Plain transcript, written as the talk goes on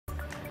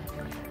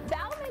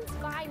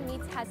Fine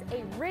Meats has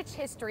a rich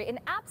history, an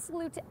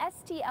absolute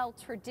STL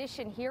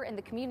tradition here in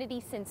the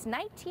community since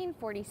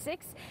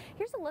 1946.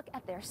 Here's a look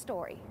at their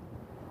story.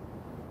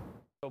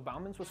 So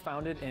Baumann's was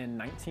founded in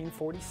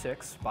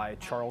 1946 by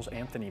Charles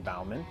Anthony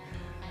Baumann.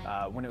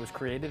 When it was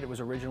created, it was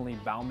originally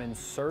Bauman's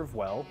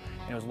Servewell,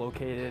 and it was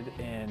located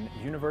in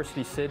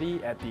University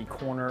City at the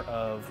corner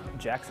of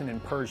Jackson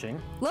and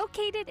Pershing.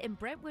 Located in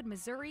Brentwood,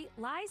 Missouri,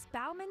 lies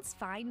Baumann's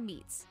Fine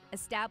Meats.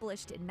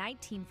 Established in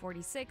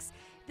 1946,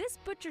 this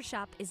butcher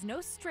shop is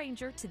no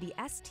stranger to the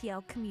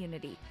STL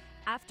community.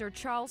 After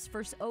Charles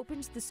first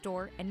opened the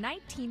store in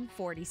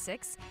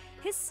 1946,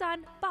 his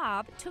son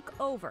Bob took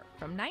over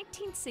from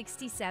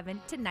 1967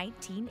 to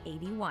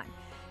 1981.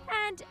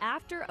 And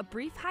after a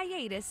brief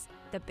hiatus,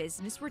 the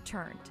business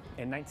returned.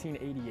 In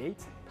 1988,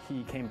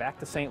 he came back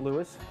to St.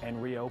 Louis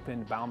and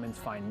reopened Baumann's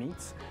Fine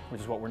Meats,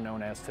 which is what we're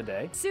known as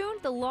today. Soon,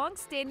 the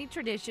long-standing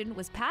tradition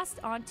was passed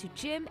on to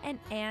Jim and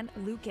Ann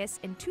Lucas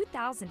in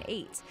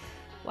 2008.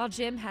 While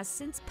Jim has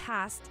since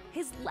passed,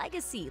 his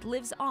legacy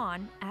lives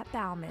on at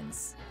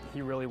Baumann's.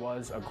 He really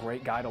was a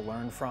great guy to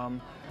learn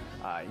from.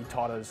 He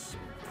taught us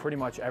pretty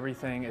much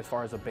everything as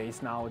far as a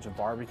base knowledge of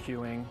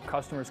barbecuing.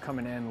 Customers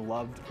coming in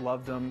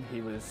loved him.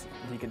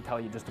 He could tell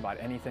you just about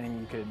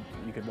anything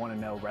you could want to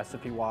know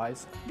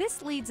recipe-wise.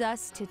 This leads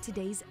us to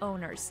today's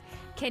owners,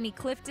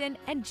 Clifton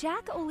and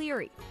Jack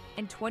O'Leary.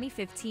 In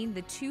 2015,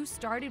 the two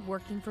started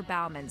working for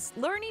Baumann's,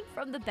 learning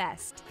from the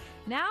best.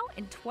 Now,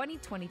 in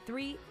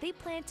 2023, they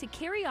plan to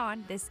carry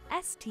on this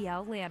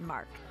STL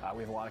landmark.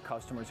 We have a lot of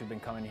customers who've been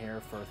coming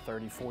here for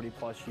 30, 40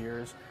 plus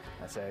years.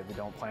 I say we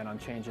don't plan on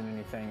changing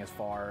anything as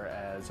far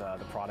as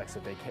the products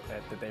that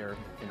they are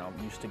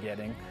used to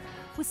getting.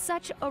 With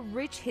such a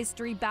rich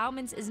history,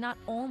 Baumann's is not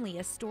only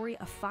a story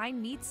of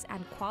fine meats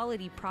and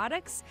quality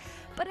products,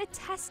 but a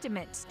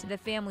testament to the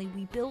family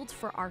we build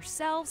for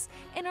ourselves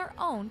and our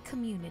own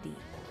community.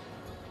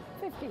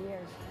 50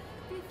 years.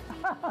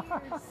 50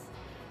 years.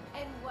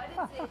 And what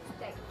is it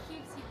that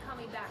keeps you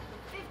coming back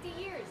for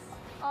 50 years?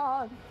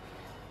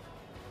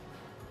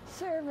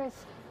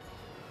 Service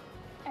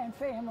and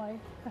family.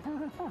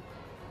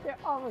 They're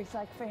always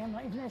like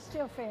family, and they're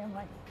still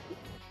family.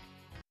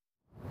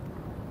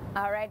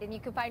 All right, and you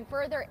can find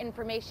further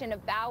information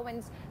of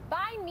Baumann's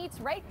Fine Meats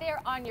right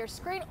there on your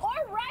screen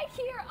or right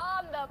here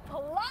on the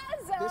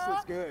plaza. This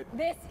looks good.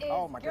 This is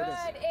oh my good. Goodness.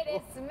 It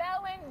is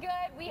smelling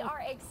good. We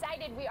are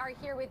excited. We are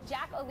here with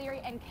Jack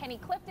O'Leary and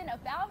Clifton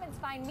of Baumann's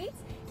Fine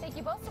Meats. Thank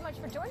you both so much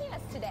for joining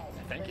us today.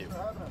 Thank you. Thanks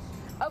for having us.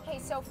 Okay,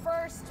 so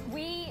first,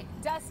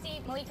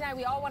 Dusty, Malik and I,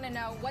 we all want to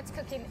know what's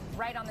cooking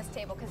right on this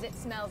table because it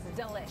smells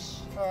delish.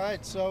 All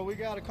right, so we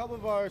got a couple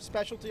of our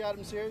specialty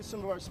items here, some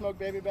of our smoked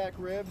baby back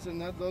ribs,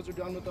 and those are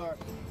done with our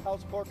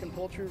house pork and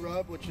poultry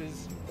rub, which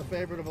is a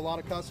favorite of a lot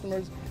of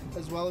customers,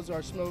 as well as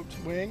our smoked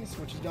wings,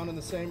 which is done in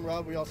the same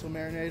rub. We also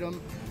marinate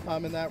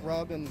them in that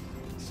rub and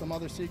some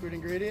other secret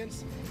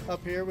ingredients.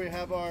 Up here we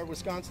have our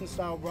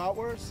Wisconsin-style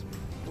bratwurst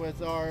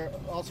with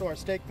also our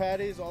steak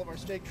patties, all of our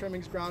steak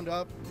trimmings ground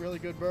up, really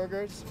good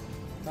burgers.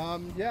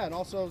 Yeah, and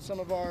also some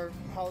of our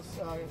house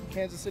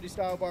Kansas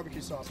City-style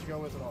barbecue sauce to go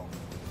with it all.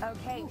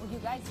 Okay, well, you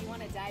guys, you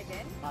want to dive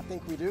in? I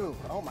think we do.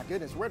 Oh my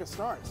goodness, where to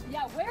start?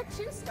 Yeah, where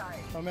to start?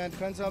 Oh man,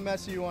 depends how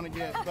messy you want to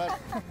get. But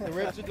the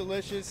ribs are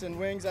delicious, and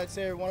wings, I'd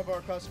say, are one of our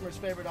customers'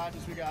 favorite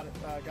items we got in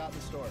the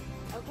store.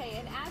 Okay,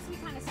 and as we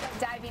kind of start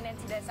diving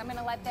into this, I'm going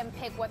to let them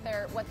pick what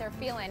they're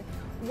feeling.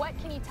 What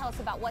can you tell us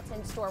about what's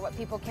in store, what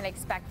people can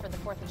expect for the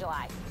 4th of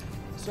July?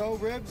 So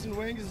ribs and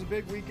wings is a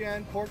big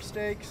weekend. Pork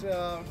steaks,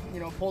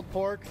 pulled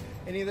pork,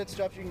 any of that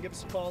stuff you can give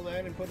us a call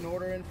in and put an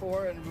order in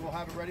for, and we will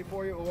have it ready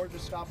for you, or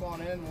just stop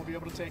on in and we'll be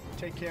able to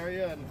take care of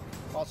you and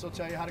also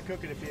tell you how to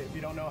cook it if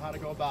you don't know how to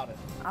go about it.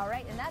 All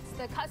right, and that's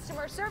the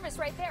customer service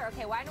right there.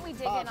 Okay, why don't we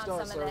dig in on some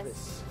of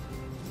this?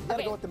 You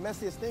gotta go with the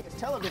messiest thing. It's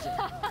television.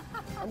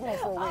 I'm going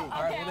for a wing.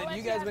 All right, well then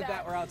you guys went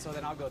that route, so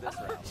then I'll go this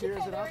route.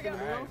 Cheers it up in the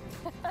middle.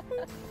 Right.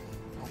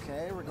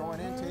 Okay, we're going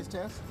in. Taste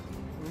test.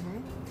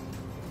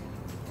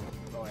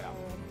 Oh yeah.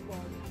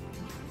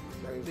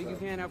 There I think you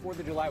can't have 4th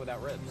of July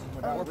without ribs.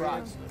 Without Or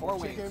brats. ribs, Or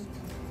chicken. wings.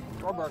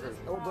 Or burgers.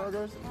 Or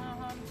burgers.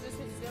 This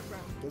is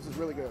different. This is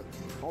really good.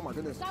 Oh my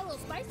goodness. It's got a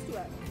little spice to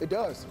it. It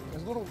does.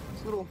 It's a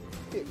little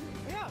thick.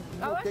 Yeah,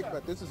 A little thick,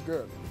 but this is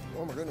good.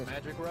 Oh my goodness.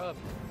 Magic rub.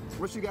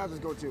 What's you guys'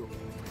 go-to?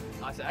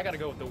 I got to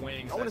go with the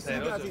wings. I want to see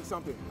you guys eat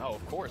something. Oh,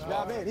 of course.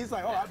 Yeah, man. He's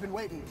like, oh, I've been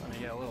waiting. Let me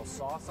get a little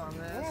sauce on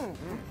this.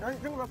 I ain't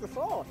thinking about the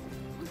sauce.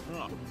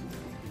 I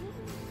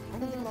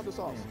ain't thinking about the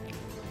sauce.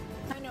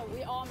 I know,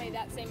 we all made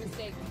that same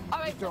mistake. All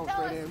right, so Throw it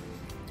tell us, straight in.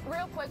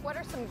 real quick, what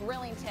are some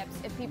grilling tips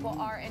if people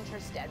are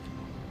interested?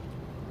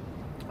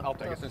 I'll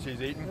take it since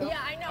he's eating. Yeah,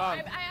 I know.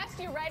 I asked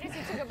you right as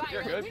you took a bite.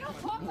 You're Like, good. we don't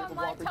talk on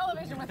live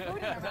television with food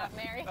in our mouth,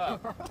 Mary.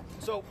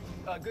 So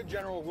a good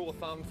general rule of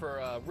thumb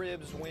for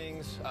ribs,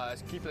 wings,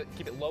 is keep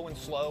it low and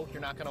slow.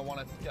 You're not going to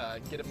want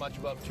to get it much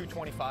above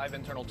 225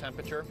 internal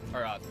temperature,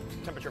 or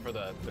temperature for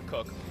the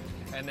cook.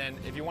 And then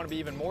if you want to be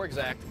even more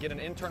exact, get an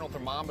internal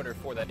thermometer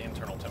for that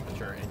internal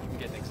temperature, and you can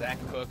get an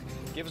exact cook.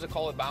 Give us a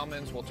call at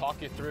Baumann's. We'll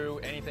talk you through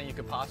anything you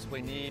could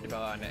possibly need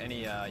on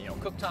any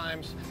cook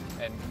times,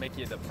 and make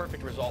you the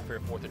perfect result for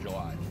your 4th of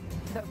July.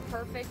 The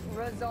perfect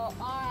result.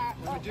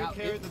 We do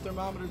carry the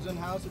thermometers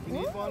in-house if you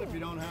need one. If you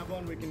don't have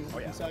one, we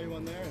can sell you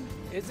one there.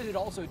 Isn't it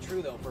also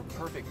true, though, for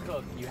perfect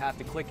cook, you have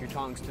to click your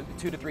tongs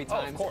 2 to 3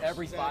 times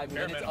every 5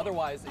 minutes? minimum.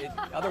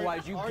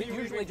 Otherwise, you Are you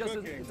usually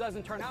even it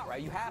doesn't turn out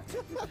right. You have to.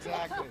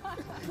 Exactly.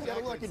 You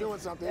gotta look, you're doing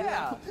something.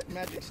 Yeah.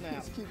 Magic snap.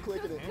 Just keep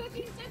clicking it.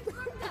 Cookies and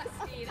fruit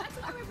dusty. That's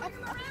why we bring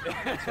them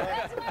around.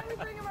 That's why we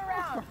bring them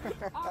around.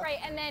 All right,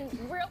 and then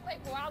real quick,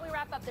 while we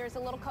wrap up, there's a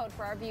little code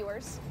for our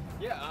viewers.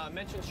 Yeah,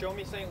 mention Show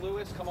Me St.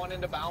 Louis. Come on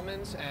into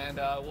Baumann's, and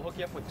we'll hook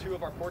you up with 2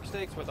 of our pork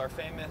steaks with our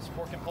famous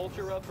pork and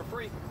poultry rub for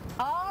free.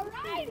 All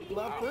right.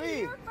 Love you heard it free.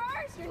 here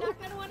first. You're not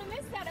going to want to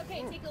miss that.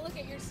 Okay, take a look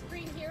at your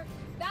screen here.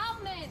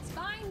 Baumann's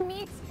Fine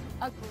Meats,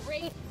 a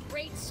great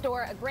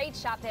store, a great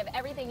shop. They have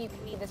everything you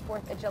can need this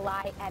 4th of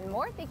July and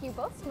more. Thank you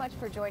both so much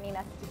for joining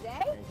us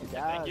today. Thank you,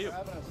 guys. Thank you.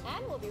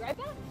 And we'll be right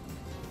back.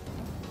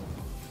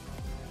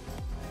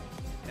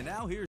 And now here's